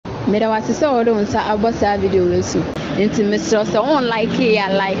Meda was so don't say about that video with you. Into Mr. So on like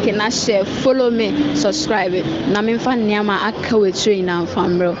it, like and share, follow me, subscribe it. Na me fan nyama aka we train and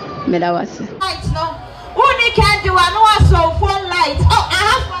fan bro. Meda was. Light no. Only can do I know so phone light. Oh, I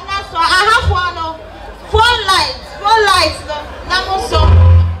have one that's why I have one no. Phone light no. Namo so.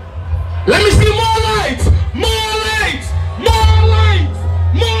 Let me see more light. More light. More light.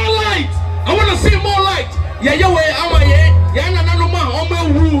 More light. I want to see more light. Yeah, yeah, way am I yeah. Yeah, no man, on my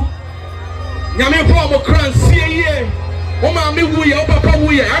woo. Yami Papa Cran, see yeah. Oh my me woo ya, Papa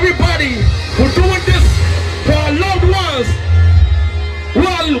woo ya. Everybody who doing this for our loved ones.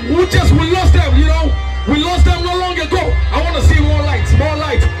 Well, we lost them, you know. We lost them no long ago. I want to see more lights, more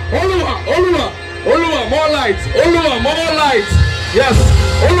lights. Oluwa, more lights. Oluwa, more lights. Yes,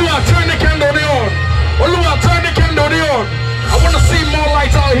 Oluwa, turn the candle on. Oluwa, turn the candle on. I want to see more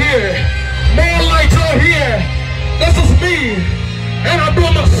lights out here. More lights out here. This is me. And I do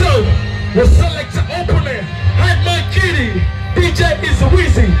it myself. We'll select to open it. Hype my kitty. DJ is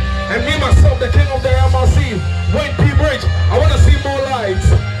Weezy. And me myself, the king of the MRC. Wayne P. Bridge. I want to see more lights.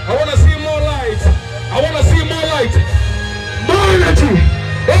 I want to see more lights. I want to see more lights. More energy.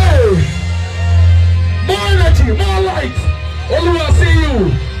 Hey. More energy. More lights. Oluwa, I see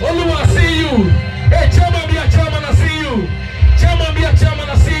you. Oluwa, I see you. Hey, chairman, be a chairman, I see you. Chairman, be a chairman,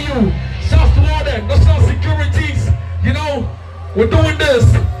 I see you. Shouts to all them, national securities. You know, we're doing this.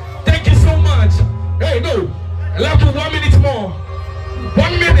 Thank you so much. Hey, no. Allow to 1 minute more.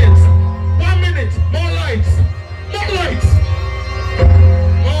 1 minute. 1 minute. More lights.